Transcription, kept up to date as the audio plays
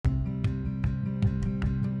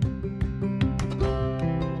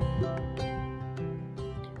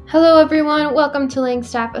Hello, everyone. Welcome to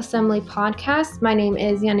Langstaff Assembly Podcast. My name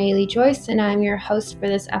is Yaneli Joyce, and I'm your host for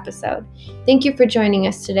this episode. Thank you for joining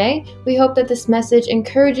us today. We hope that this message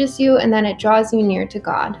encourages you and that it draws you near to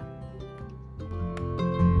God.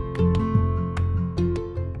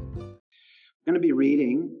 I'm going to be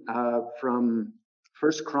reading from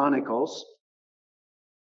First Chronicles.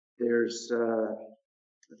 I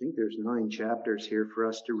think there's 9 chapters here for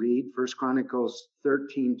us to read. First Chronicles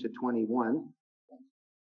 13 to 21.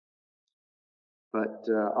 But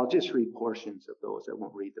I'll just read portions of those. I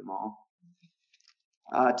won't read them all.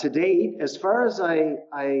 To date, as far as I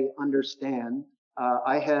understand,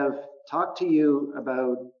 I have talked to you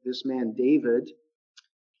about this man David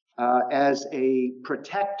as a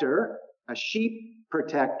protector, a sheep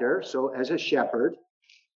protector, so as a shepherd.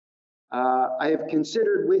 I have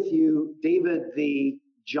considered with you David the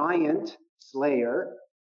giant slayer,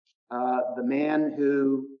 the man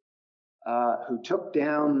who took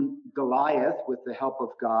down Goliath with the help of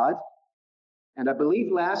God. And I believe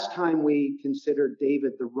last time we considered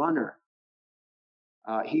David the runner.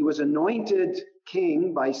 He was anointed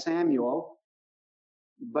king by Samuel,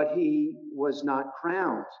 but he was not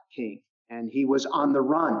crowned king, and he was on the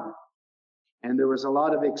run. And there was a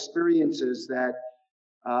lot of experiences that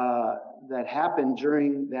happened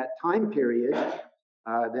during that time period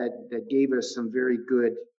that gave us some very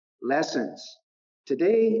good lessons.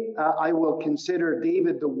 Today, I will consider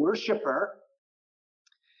David the worshiper.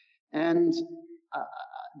 And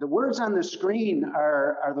the words on the screen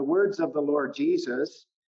are the words of the Lord Jesus.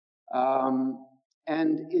 And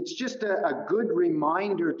it's just a good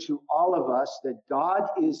reminder to all of us that God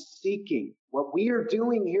is seeking. What we are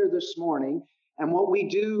doing here this morning and what we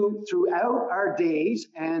do throughout our days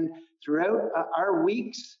and throughout our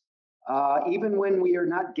weeks, even when we are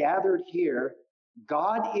not gathered here,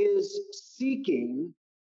 God is seeking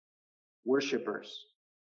worshipers.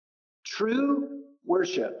 True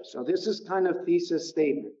worship. So this is kind of thesis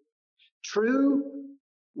statement. True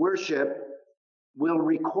worship will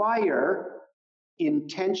require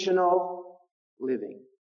intentional living.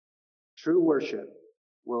 True worship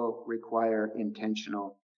will require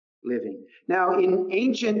intentional living. Now, in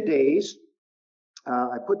ancient days,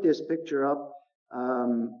 I put this picture up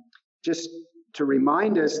just to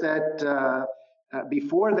remind us that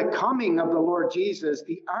before the coming of the Lord Jesus,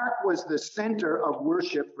 the ark was the center of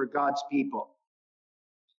worship for God's people.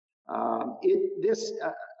 I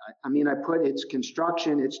put its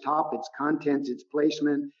construction, its top, its contents, its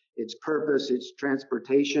placement, its purpose, its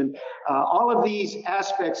transportation. All of these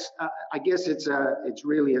aspects, I guess it's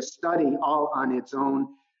really a study all on its own.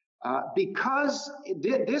 Because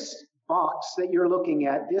this box that you're looking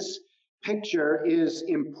at, this picture is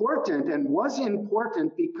important and was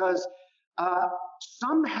important because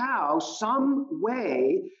somehow, some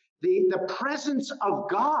way, the presence of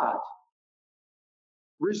God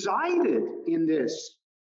resided in this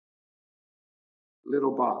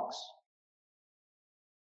little box.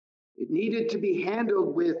 It needed to be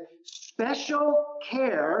handled with special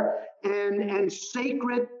care and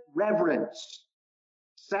sacred reverence.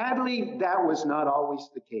 Sadly, that was not always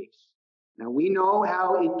the case. Now we know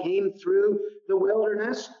how it came through the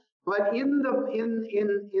wilderness, but in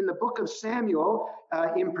the book of Samuel,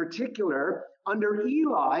 in particular, under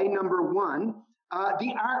Eli, number 1,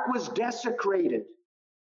 the ark was desecrated.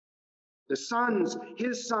 His sons,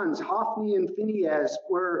 Hophni and Phinehas,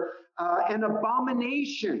 were an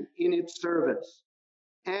abomination in its service.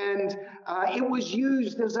 And it was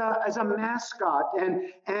used as a mascot, and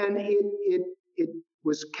it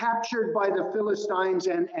was captured by the Philistines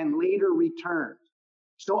and later returned.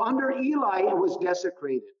 So under Eli, it was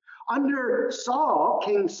desecrated. Under Saul,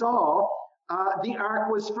 King Saul, the ark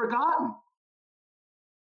was forgotten.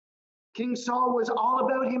 King Saul was all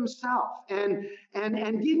about himself and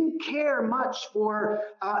didn't care much for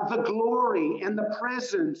the glory and the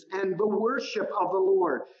presence and the worship of the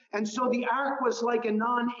Lord. And so the ark was like a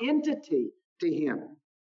non-entity to him.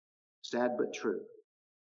 Sad but true.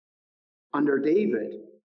 Under David,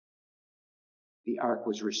 the ark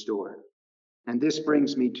was restored. And this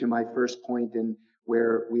brings me to my first point in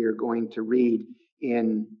where we are going to read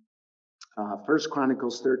in 1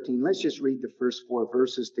 Chronicles 13. Let's just read the first 4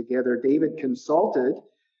 verses together. David consulted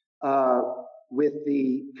with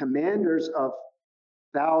the commanders of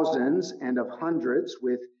thousands and of hundreds,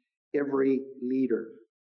 with every leader.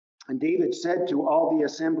 And David said to all the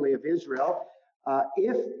assembly of Israel,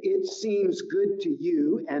 if it seems good to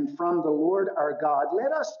you and from the Lord our God,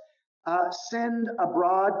 let us send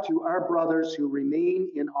abroad to our brothers who remain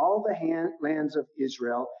in all the lands of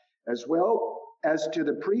Israel, as well as to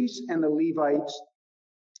the priests and the Levites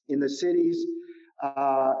in the cities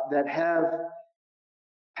that have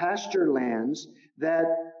pasture lands, that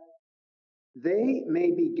they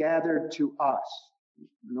may be gathered to us.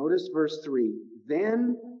 Notice verse 3.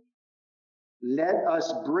 Then let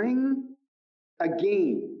us bring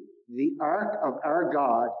again the ark of our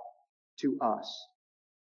God to us,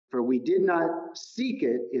 for we did not seek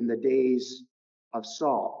it in the days of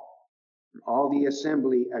Saul. And all the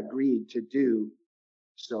assembly agreed to do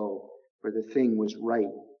so, for the thing was right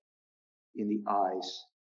in the eyes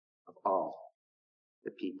of all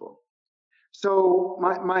the people. So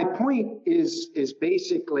my point is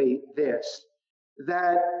basically this,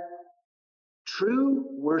 that true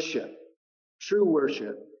worship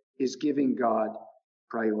is giving God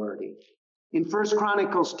priority. In 1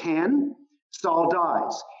 Chronicles 10, Saul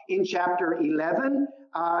dies. In chapter 11,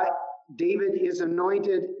 David is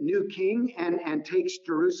anointed new king and takes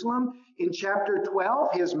Jerusalem. In chapter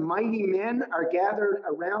 12, his mighty men are gathered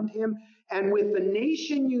around him, and with the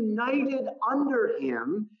nation united under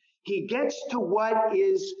him, he gets to what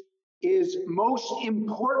is most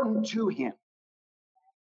important to him.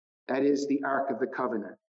 That is the Ark of the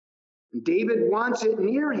Covenant. David wants it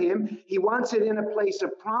near him. He wants it in a place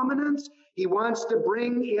of prominence. He wants to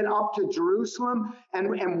bring it up to Jerusalem.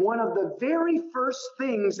 And one of the very first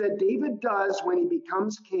things that David does when he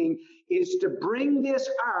becomes king is to bring this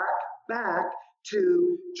ark back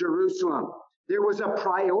to Jerusalem. There was a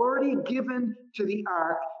priority given to the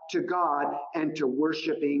ark, to God, and to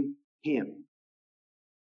worshiping him.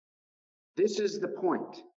 This is the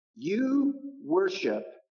point. You worship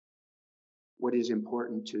what is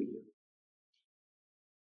important to you.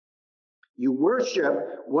 You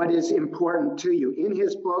worship what is important to you. In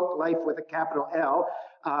his book, Life with a capital L,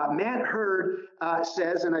 Matt Hurd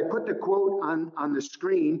says, and I put the quote on the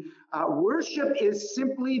screen, worship is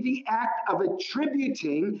simply the act of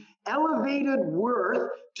attributing elevated worth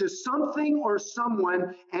to something or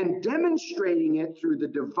someone and demonstrating it through the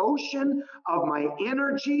devotion of my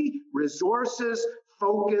energy, resources,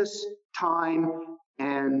 focus, time,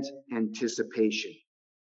 and anticipation.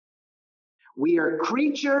 We are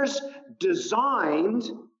creatures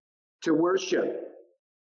designed to worship.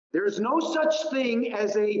 There is no such thing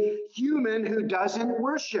as a human who doesn't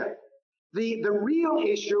worship. The real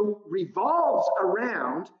issue revolves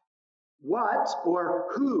around what or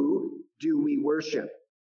who do we worship.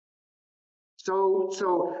 So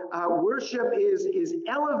worship is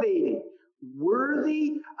elevating,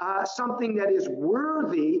 worthy, something that is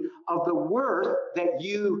worthy of the worth that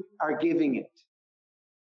you are giving it.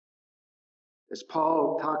 As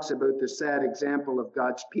Paul talks about the sad example of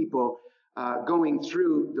God's people going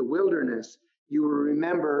through the wilderness, you will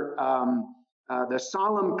remember the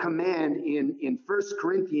solemn command in 1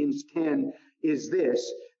 Corinthians 10 is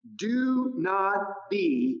this: do not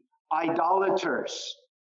be idolaters.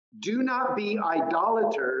 Do not be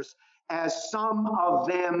idolaters, as some of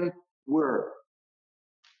them were.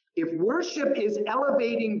 If worship is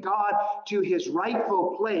elevating God to his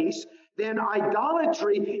rightful place, then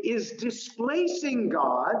idolatry is displacing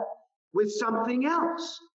God with something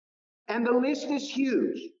else. And the list is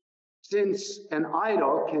huge, since an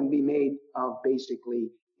idol can be made of basically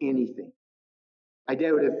anything. I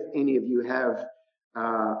doubt if any of you have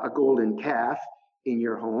a golden calf in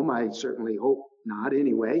your home. I certainly hope not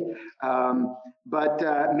anyway.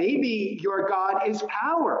 But maybe your God is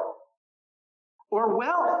power or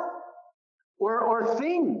wealth, or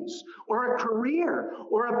things, or a career,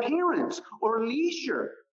 or appearance, or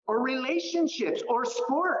leisure, or relationships, or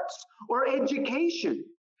sports, or education.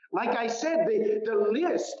 Like I said, the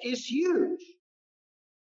list is huge.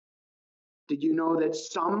 Did you know that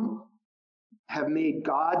some have made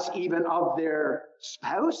gods even of their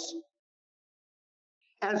spouse?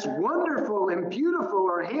 As wonderful and beautiful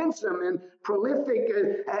or handsome and prolific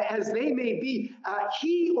as they may be,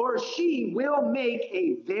 he or she will make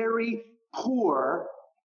a very poor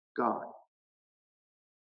God.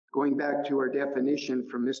 Going back to our definition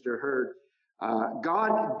from Mr. Hurd,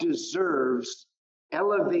 God deserves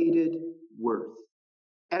elevated worth.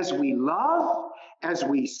 As we love, as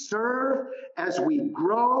we serve, as we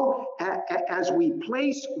grow, as we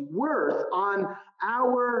place worth on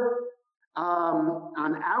our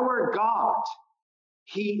God,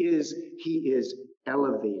 He is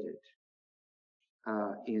elevated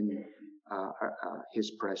in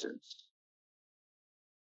His presence.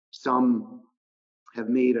 Some have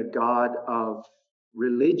made a god of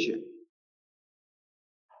religion,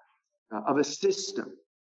 of a system,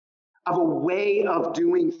 of a way of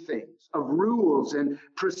doing things, of rules and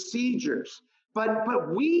procedures. But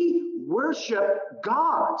we worship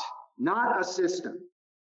God, not a system.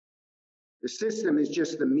 The system is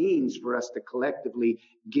just the means for us to collectively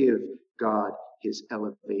give God his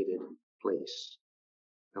elevated place.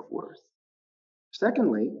 of worth.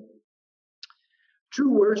 Secondly,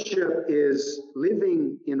 true worship is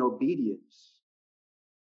living in obedience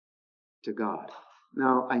to God.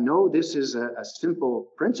 Now, I know this is a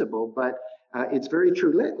simple principle, but it's very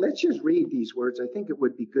true. Let's just read these words. I think it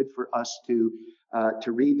would be good for us to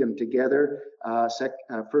read them together. 1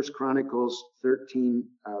 Chronicles 13,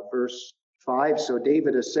 verse 5. So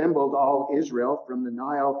David assembled all Israel from the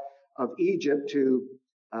Nile of Egypt to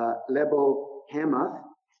Lebo Hamath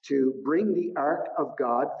to bring the ark of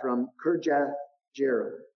God from Kirjath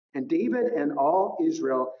Jearim. And David and all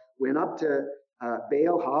Israel went up to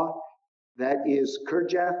Baal-ha, that is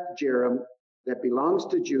Kirjath Jearim, that belongs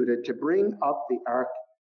to Judah, to bring up the ark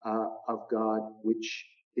of God, which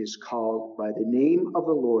is called by the name of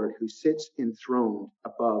the Lord, who sits enthroned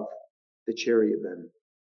above the cherubim.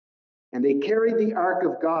 And they carried the ark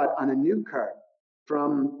of God on a new cart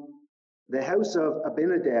from the house of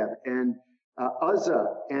Abinadab, and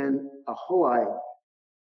Uzzah and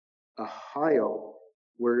Ahio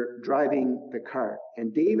were driving the cart.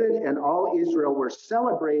 And David and all Israel were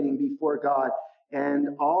celebrating before God and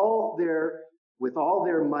with all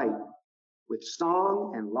their might, with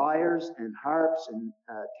song and lyres and harps and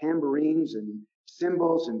tambourines and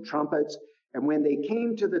cymbals and trumpets. And when they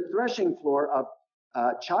came to the threshing floor of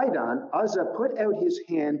Chidon, Uzzah put out his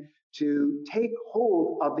hand to take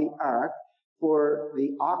hold of the ark, for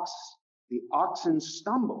the oxen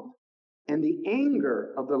stumbled. And the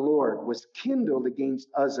anger of the Lord was kindled against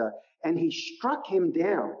Uzzah, and he struck him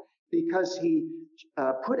down because he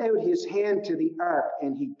put out his hand to the ark,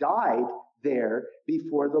 and he died there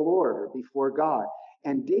before the Lord, or before God.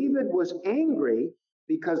 And David was angry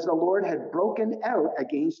because the Lord had broken out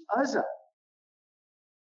against Uzzah.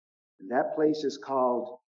 And that place is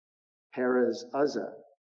called Perez Uzzah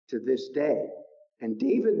to this day. And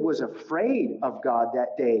David was afraid of God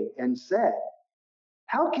that day and said,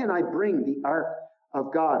 "How can I bring the ark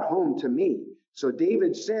of God home to me?" So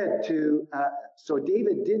David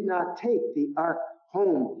did not take the ark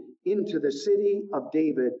home into the city of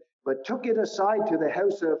David, but took it aside to the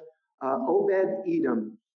house of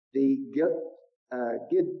Obed-Edom, the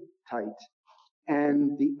Gittite.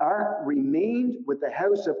 And the ark remained with the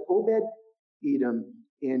house of Obed-Edom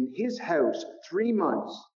in his house 3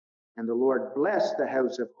 months. And the Lord blessed the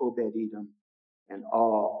house of Obed-Edom and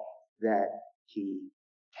all that he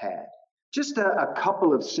had. Just a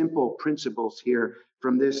couple of simple principles here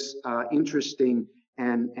from this interesting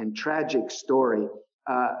and tragic story,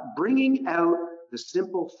 bringing out the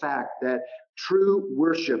simple fact that true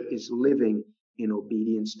worship is living in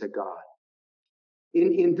obedience to God.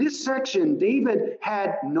 In this section, David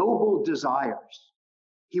had noble desires.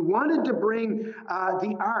 He wanted to bring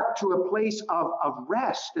the ark to a place of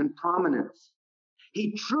rest and prominence.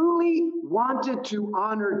 He truly wanted to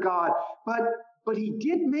honor God, but he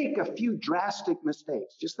did make a few drastic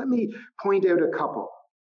mistakes. Just let me point out a couple.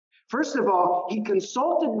 First of all, he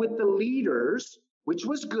consulted with the leaders, which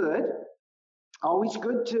was good. Always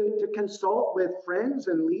good to consult with friends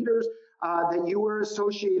and leaders that you were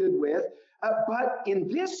associated with. But in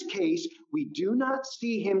this case, we do not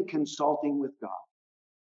see him consulting with God.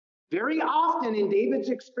 Very often in David's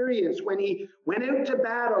experience, when he went out to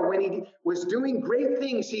battle, when he was doing great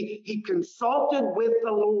things, he consulted with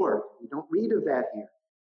the Lord. We don't read of that here.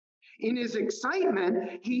 In his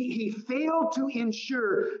excitement, he failed to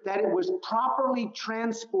ensure that it was properly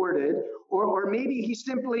transported, or maybe he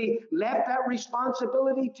simply left that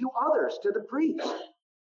responsibility to others, to the priests.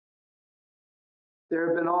 There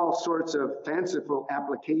have been all sorts of fanciful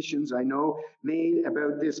applications, I know, made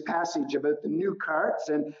about this passage, about the new carts,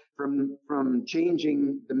 and from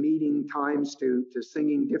changing the meeting times to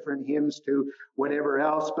singing different hymns to whatever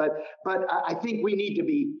else. But I think we need to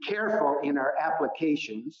be careful in our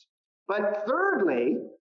applications. But thirdly,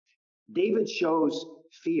 David shows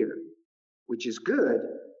fear, which is good,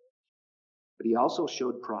 but he also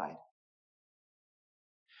showed pride.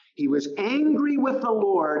 He was angry with the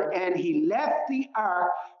Lord, and he left the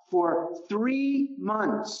ark for 3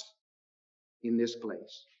 months in this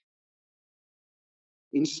place.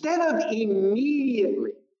 Instead of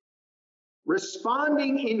immediately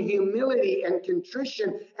responding in humility and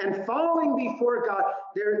contrition and falling before God,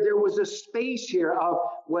 there was a space here of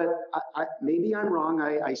what, maybe I'm wrong,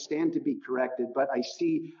 I stand to be corrected, but I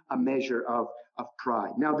see a measure of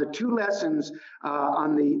pride. Now, the two lessons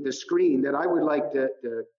on the screen that I would like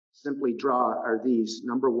to simply draw are these.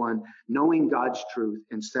 Number one, knowing God's truth,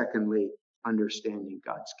 and secondly, understanding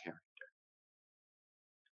God's character.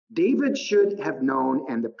 David should have known,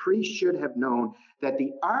 and the priest should have known, that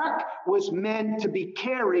the ark was meant to be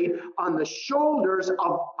carried on the shoulders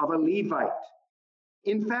of a Levite.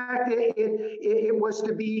 In fact, it was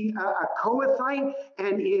to be a Kohathite,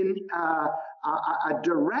 and in a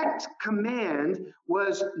direct command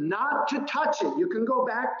was not to touch it. You can go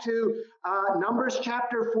back to Numbers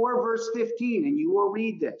chapter 4, verse 15, and you will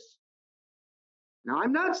read this. Now,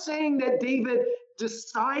 I'm not saying that David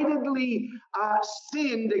decidedly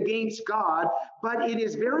sinned against God, but it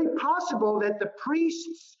is very possible that the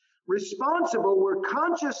priests responsible were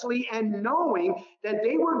consciously and knowing that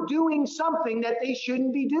they were doing something that they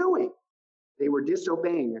shouldn't be doing. They were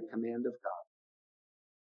disobeying a command of God.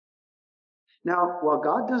 Now, while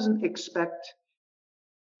God doesn't expect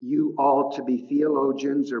you all to be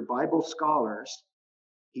theologians or Bible scholars,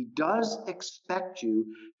 he does expect you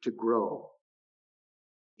to grow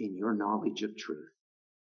in your knowledge of truth.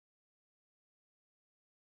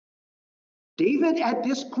 David at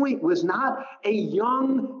this point was not a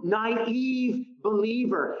young, naive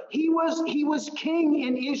believer. He was king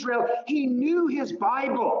in Israel. He knew his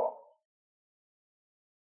Bible.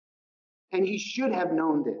 And he should have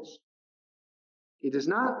known this. It is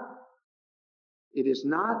not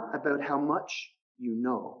about how much you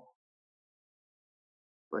know,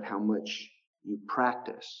 but how much you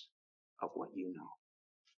practice of what you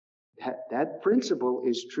know. That principle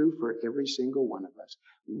is true for every single one of us.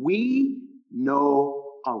 We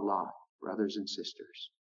know a lot, brothers and sisters.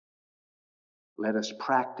 Let us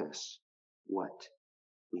practice what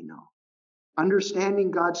we know.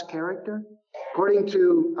 Understanding God's character. According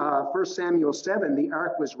to 1 Samuel 7, the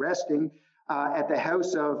ark was resting at the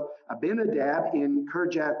house of Abinadab in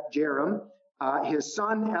Kirjath Jearim. His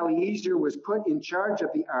son Eliezer was put in charge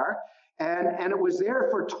of the ark, and it was there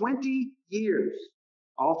for 20 years,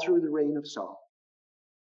 all through the reign of Saul.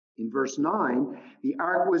 In verse 9, the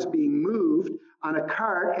ark was being moved on a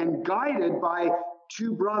cart and guided by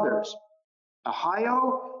two brothers,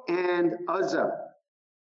 Ahio and Uzzah.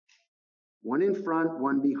 One in front,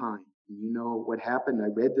 one behind. You know what happened. I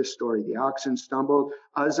read the story. The oxen stumbled.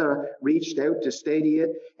 Uzzah reached out to steady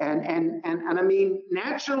it. And I mean,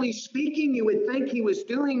 naturally speaking, you would think he was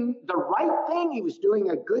doing the right thing. He was doing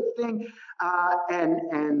a good thing.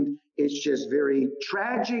 And it's just very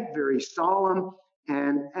tragic, very solemn.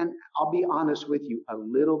 And I'll be honest with you, a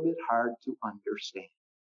little bit hard to understand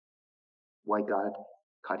why God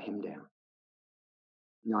cut him down.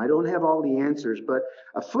 Now, I don't have all the answers, but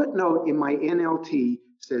a footnote in my NLT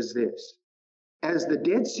says this. As the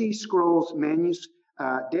Dead Sea Scrolls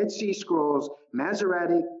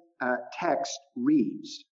Masoretic text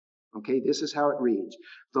reads, okay, this is how it reads.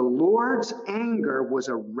 The Lord's anger was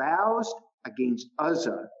aroused against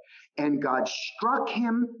Uzzah, and God struck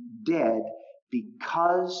him dead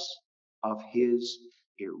because of his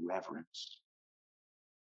irreverence.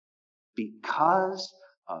 Because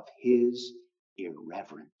of his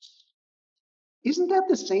irreverence. Isn't that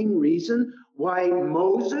the same reason why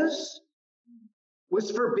Moses was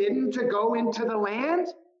forbidden to go into the land?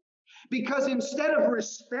 Because instead of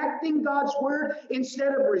respecting God's word,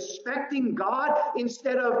 instead of respecting God,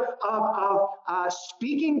 instead of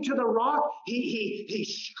speaking to the rock, he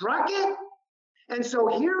struck it. And so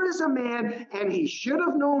here is a man, and he should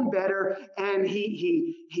have known better, and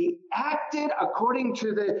he acted according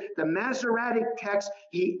to the Masoretic text.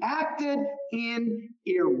 He acted in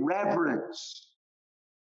irreverence.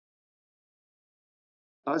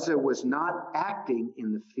 Uzzah was not acting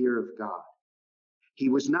in the fear of God. He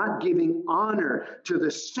was not giving honor to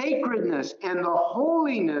the sacredness and the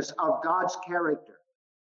holiness of God's character.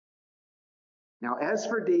 Now, as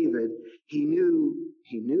for David, he knew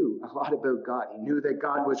a lot about God. He knew that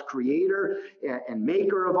God was creator and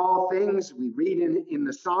maker of all things. We read in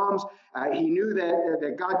the Psalms. He knew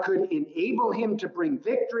that God could enable him to bring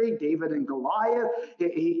victory, David and Goliath.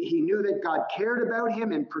 He knew that God cared about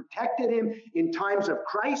him and protected him in times of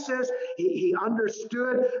crisis. He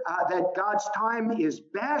understood that God's time is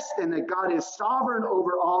best and that God is sovereign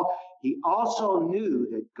over all. He also knew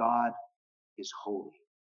that God is holy.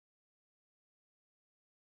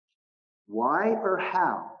 Why or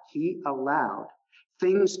how he allowed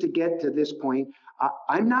things to get to this point,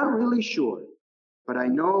 I'm not really sure, but I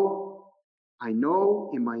know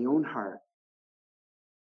in my own heart,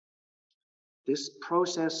 this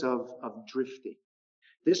process of drifting,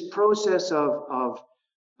 this process of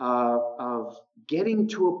getting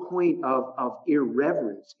to a point of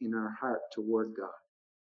irreverence in our heart toward God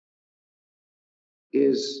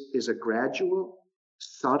is a gradual,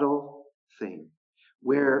 subtle thing.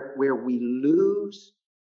 Where we lose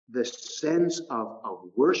the sense of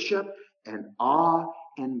worship and awe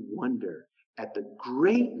and wonder at the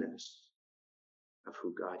greatness of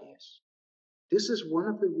who God is. This is one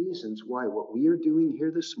of the reasons why what we are doing here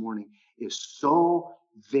this morning is so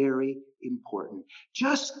very important.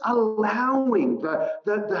 Just allowing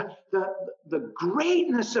the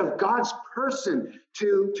greatness of God's person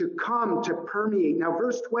to come to permeate. Now,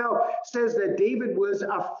 verse 12 says that David was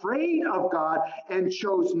afraid of God and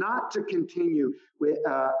chose not to continue with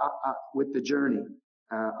the journey,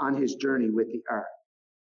 on his journey with the ark.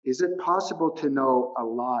 Is it possible to know a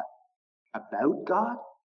lot about God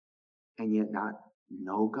and yet not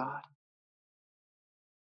know God?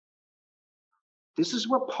 This is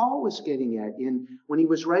what Paul was getting at when he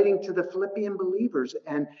was writing to the Philippian believers.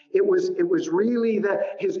 And it was really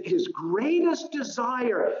his greatest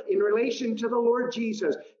desire in relation to the Lord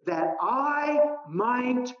Jesus, that I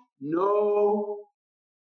might know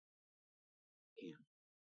him.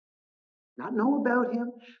 Not know about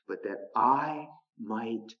him, but that I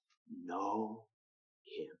might know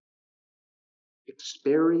him.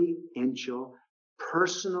 Experiential,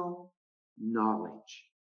 personal knowledge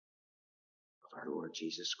of our Lord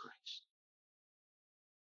Jesus Christ.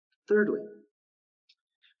 Thirdly,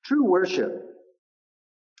 true worship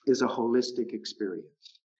is a holistic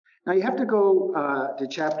experience. Now you have to go to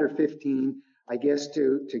chapter 15, I guess,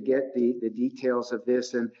 to get the details of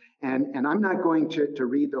this. And I'm not going to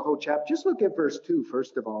read the whole chapter. Just look at verse 2,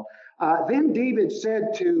 first of all. Then David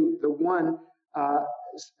said to the one,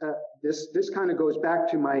 this kind of goes back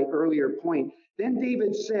to my earlier point. Then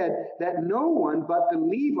David said that no one but the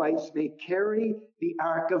Levites may carry the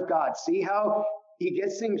ark of God. See how he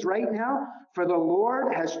gets things right now? For the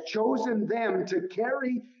Lord has chosen them to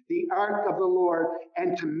carry the ark of the Lord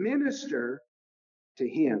and to minister to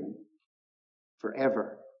him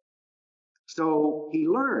forever. So he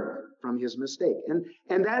learned from his mistake.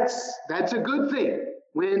 And that's a good thing.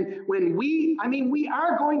 When we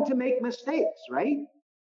are going to make mistakes, right?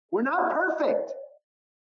 We're not perfect.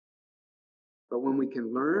 But when we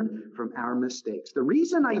can learn from our mistakes. The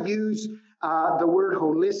reason I use the word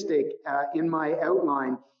holistic in my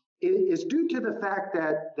outline is due to the fact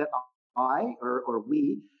that I, or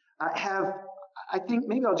we, have, I think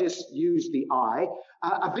maybe I'll just use the I,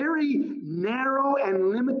 a very narrow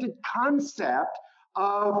and limited concept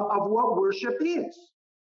of what worship is.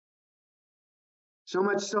 So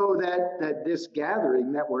much so that this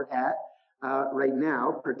gathering that we're at right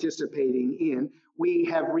now, participating in, we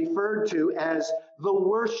have referred to as the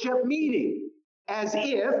worship meeting, as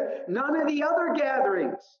if none of the other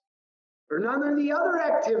gatherings or none of the other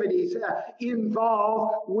activities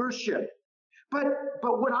involve worship. But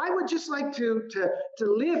what I would just like to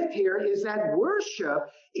lift here is that worship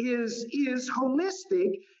is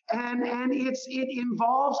holistic and it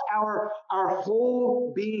involves our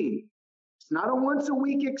whole being. It's not a once a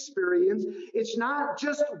week experience. It's not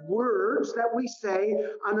just words that we say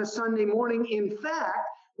on a Sunday morning. In fact,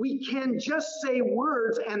 we can just say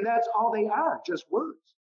words and that's all they are, just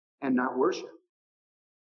words and not worship.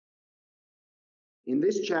 In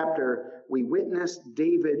this chapter, we witness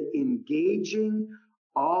David engaging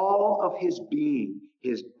all of his being.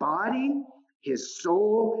 His body, his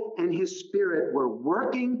soul, and his spirit were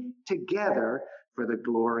working together for the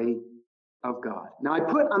glory of God. Now, I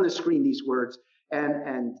put on the screen these words,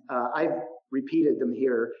 and I've repeated them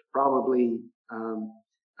here probably,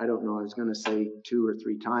 I don't know, I was going to say 2 or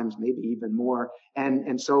 3 times, maybe even more.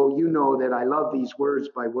 And so you know that I love these words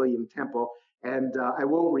by William Temple, and I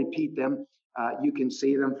won't repeat them. You can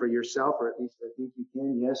see them for yourself, or at least I think you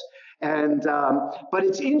can, yes. And but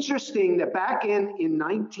it's interesting that back in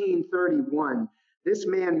 1931, this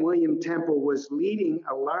man, William Temple, was leading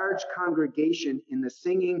a large congregation in the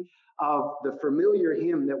singing of the familiar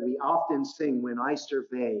hymn that we often sing when I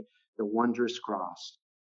survey the wondrous cross,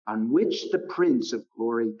 on which the Prince of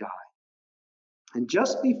Glory died. And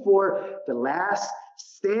just before the last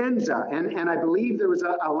stanza, and I believe there was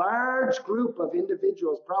a large group of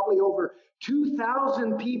individuals, probably over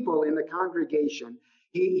 2,000 people in the congregation,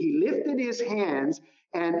 he lifted his hands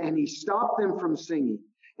and he stopped them from singing.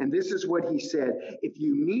 And this is what he said: if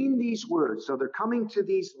you mean these words, so they're coming to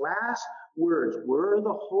these last words, were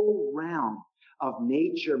the whole realm of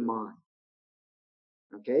nature mine.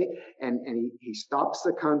 Okay? And he stops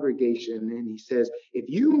the congregation and he says, if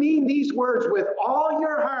you mean these words with all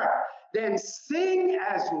your heart, then sing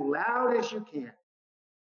as loud as you can.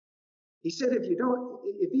 He said,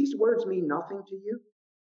 if these words mean nothing to you,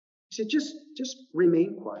 he said, just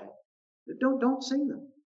remain quiet. Don't sing them.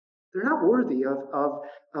 They're not worthy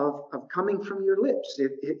of coming from your lips.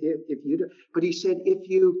 If you do. But he said, if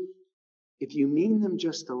you mean them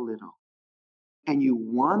just a little and you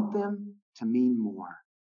want them to mean more,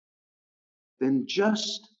 then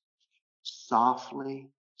just softly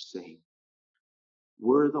sing,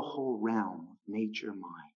 were the whole realm of nature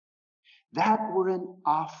mine, that were an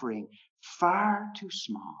offering far too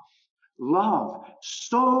small. Love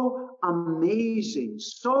so amazing,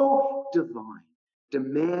 so divine,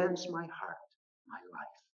 demands my heart, my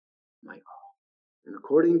life, my all. And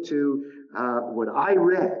according to what I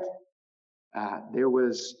read, there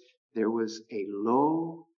was a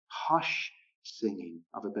low hush singing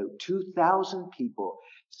of about 2,000 people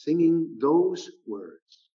singing those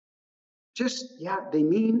words. Just, they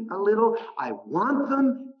mean a little. I want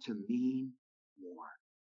them to mean more.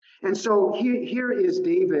 And so here is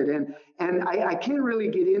David, and I can't really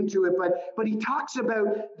get into it, but he talks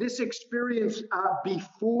about this experience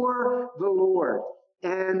before the Lord.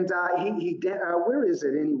 And where is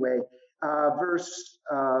it anyway?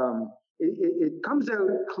 It comes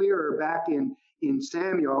out clearer back in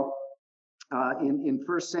Samuel, in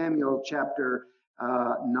 1 Samuel chapter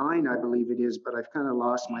 9, I believe it is, but I've kind of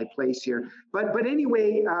lost my place here. But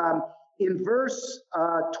anyway, in verse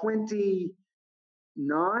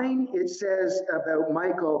 29, it says about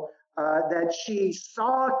Michal that she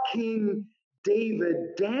saw King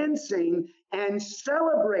David dancing and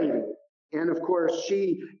celebrating. And of course,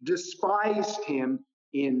 she despised him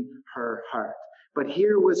in her heart. But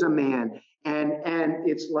here was a man, and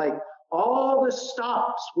it's like all the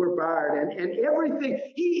stops were barred and everything.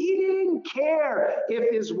 He didn't care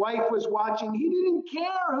if his wife was watching. He didn't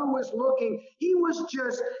care who was looking. He was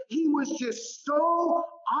just so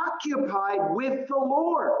occupied with the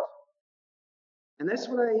Lord. And that's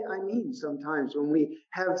what I mean sometimes when we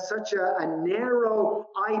have such a narrow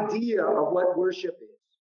idea of what worship is.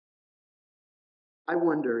 I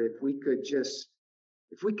wonder if we could just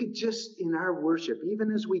in our worship,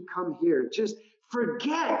 even as we come here, just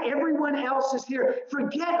forget everyone else is here.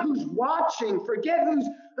 Forget who's watching. Forget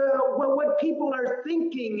what people are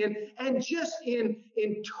thinking, and just in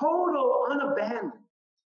total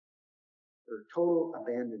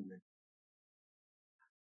abandonment,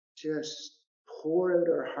 just pour out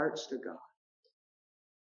our hearts to God.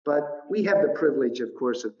 But we have the privilege, of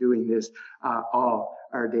course, of doing this all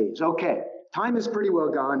our days. Okay, time is pretty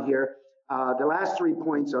well gone here. The last 3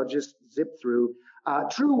 points I'll just zip through.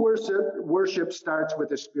 True worship starts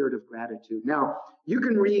with a spirit of gratitude. Now, you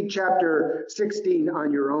can read chapter 16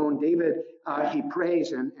 on your own. David, he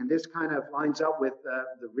prays, and this kind of lines up with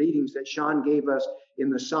the readings that Sean gave us in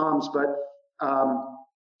the Psalms. But,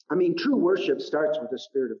 true worship starts with a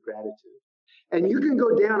spirit of gratitude. And you can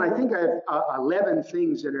go down, I think I have 11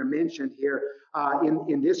 things that are mentioned here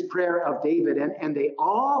in this prayer of David, and they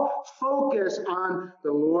all focus on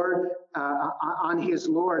the Lord, on his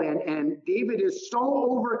Lord. And David is so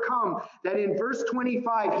overcome that in verse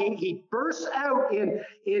 25, he bursts out in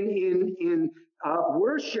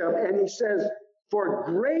worship, and he says, "For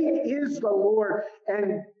great is the Lord,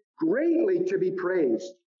 and greatly to be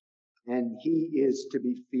praised, and he is to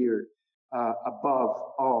be feared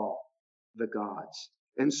above all the gods."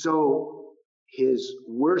 And so his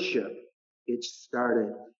worship, it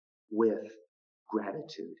started with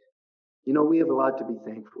gratitude. We have a lot to be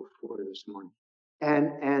thankful for this morning.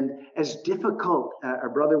 And as difficult, our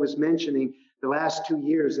brother was mentioning the last 2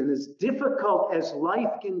 years, and as difficult as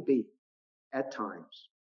life can be at times,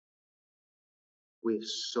 we have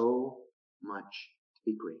so much to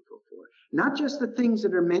be grateful for. Not just the things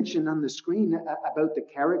that are mentioned on the screen about the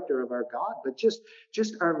character of our God, but just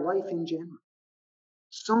our life in general.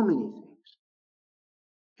 So many things.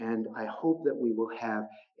 And I hope that we will have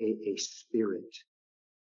a spirit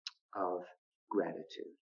of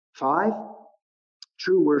gratitude. 5,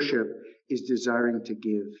 true worship is desiring to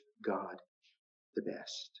give God the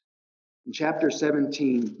best. In chapter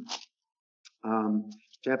 17,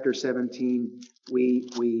 we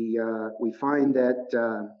find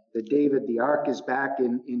that David, the ark is back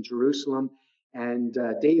in Jerusalem, and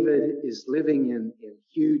David is living in a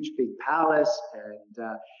huge big palace,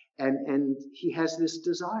 and he has this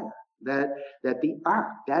desire that the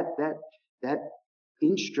ark, that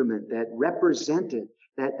instrument that represented,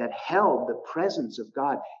 that held the presence of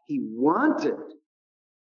God, he wanted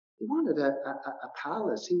a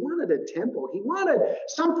palace. He wanted a temple. He wanted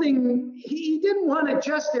something. He didn't want it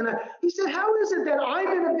just he said, how is it that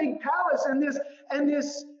I'm in a big palace and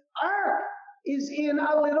this ark is in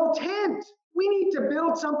a little tent? We need to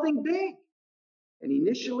build something big. And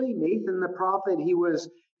initially, Nathan the prophet, he was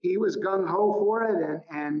gung-ho for it,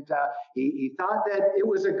 and he thought that it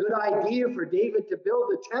was a good idea for David to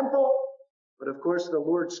build a temple. But of course, the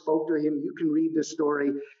Lord spoke to him. You can read the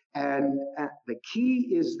story. And the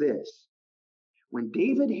key is this. When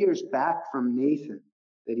David hears back from Nathan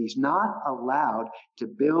that he's not allowed to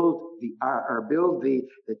build the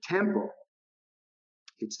temple,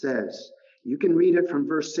 it says, you can read it from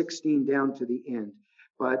verse 16 down to the end.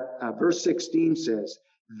 But verse 16 says,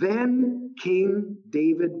 then King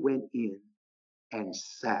David went in and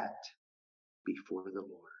sat before the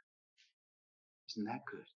Lord. Isn't that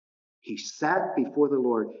good? He sat before the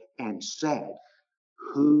Lord and said,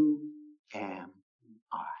 who am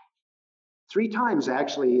I? 3 times,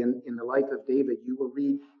 actually, in the life of David, you will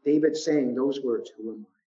read David saying those words, who am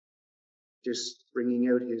I? Just bringing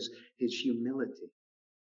out his humility.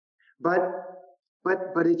 But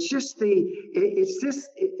it's just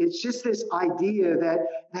this idea that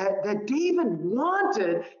David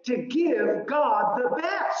wanted to give God the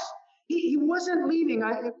best. He wasn't leaving.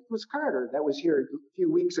 It was Carter that was here a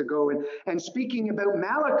few weeks ago and speaking about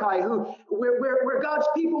Malachi, where God's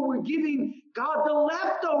people were giving God the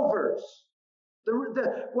leftovers,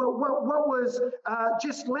 what was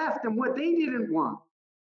just left and what they didn't want.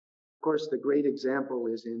 Of course, the great example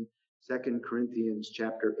is in 2 Corinthians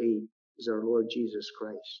chapter 8, is our Lord Jesus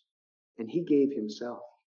Christ. And he gave himself.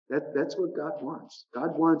 That's what God wants.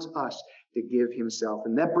 God wants us to give himself.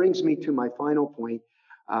 And that brings me to my final point.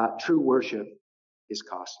 True worship is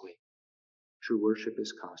costly. True worship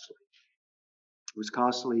is costly. It was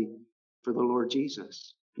costly for the Lord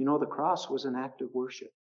Jesus. You know, the cross was an act of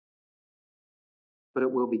worship. But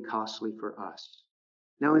it will be costly for us.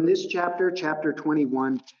 Now, in this chapter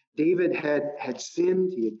 21, David had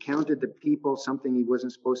sinned. He had counted the people, something he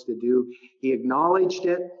wasn't supposed to do. He acknowledged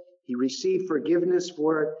it. He received forgiveness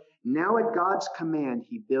for it. Now, at God's command,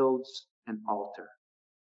 he builds an altar.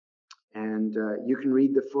 And you can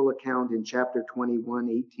read the full account in chapter 21,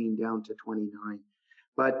 18 down to 29.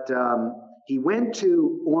 But he went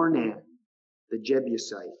to Ornan, the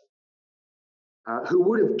Jebusite, who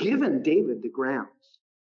would have given David the grounds.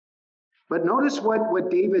 But notice what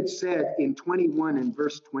David said in 21 and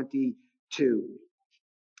verse 22.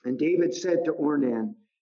 And David said to Ornan,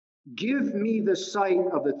 give me the site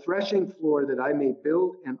of the threshing floor that I may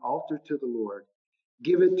build an altar to the Lord.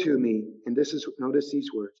 Give it to me. And notice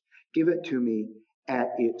these words. Give it to me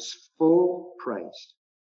at its full price,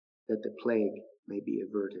 that the plague may be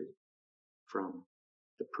averted from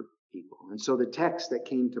the people. And so the text that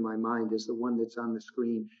came to my mind is the one that's on the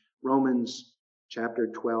screen, Romans chapter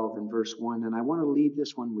 12 and verse 1. And I want to leave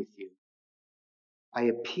this one with you. I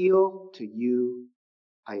appeal to you,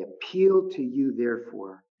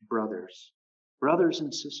 therefore, brothers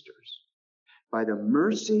and sisters, by the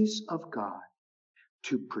mercies of God,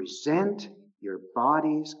 to present your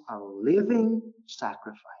bodies a living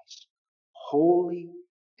sacrifice, holy,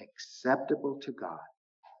 acceptable to God,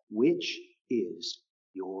 which is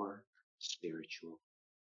your spiritual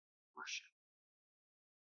worship.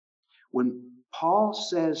 When Paul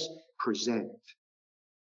says present,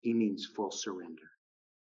 he means full surrender.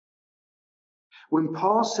 When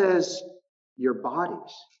Paul says your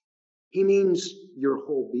bodies, he means your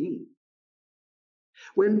whole being.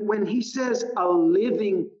 When he says a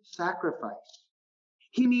living sacrifice,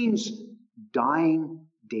 he means dying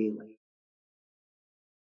daily.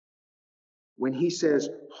 When he says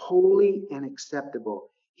holy and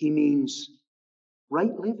acceptable, he means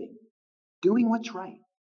right living, doing what's right.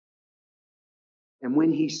 And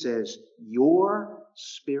when he says your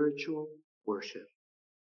spiritual worship,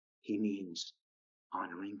 he means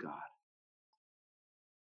honoring God.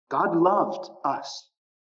 God loved us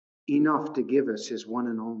enough to give us his one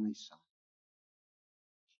and only Son.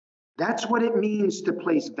 That's what it means to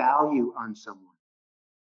place value on someone.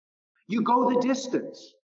 You go the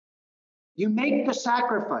distance. You make the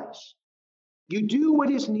sacrifice. You do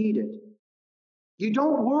what is needed. You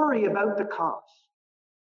don't worry about the cost.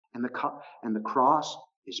 And the cross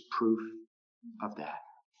is proof of that.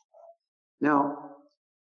 Now,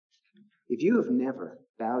 if you have never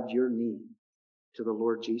bowed your knee to the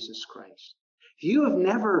Lord Jesus Christ, if you have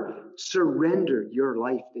never surrendered your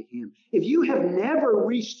life to him, if you have never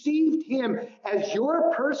received him as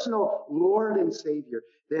your personal Lord and Savior,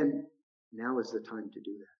 then now is the time to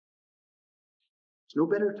do that. There's no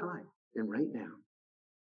better time than right now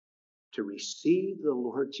to receive the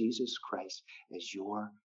Lord Jesus Christ as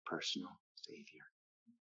your personal Savior.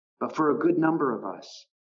 But for a good number of us,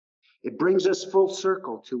 it brings us full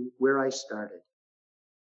circle to where I started.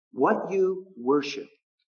 What you worship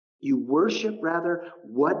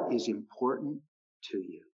what is important to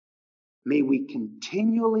you. May we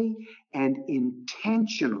continually and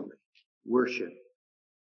intentionally worship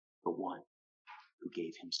the one who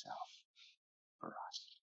gave himself for us.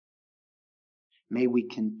 May we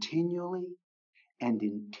continually and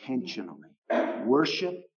intentionally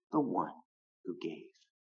worship the one who gave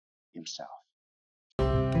himself.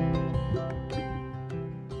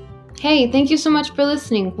 Hey, thank you so much for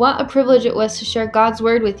listening. What a privilege it was to share God's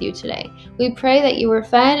word with you today. We pray that you were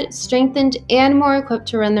fed, strengthened, and more equipped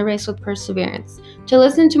to run the race with perseverance. To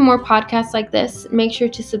listen to more podcasts like this, make sure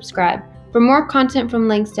to subscribe. For more content from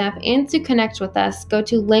Langstaff and to connect with us, go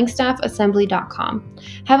to langstaffassembly.com.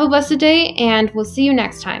 Have a blessed day, and we'll see you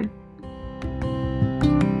next time.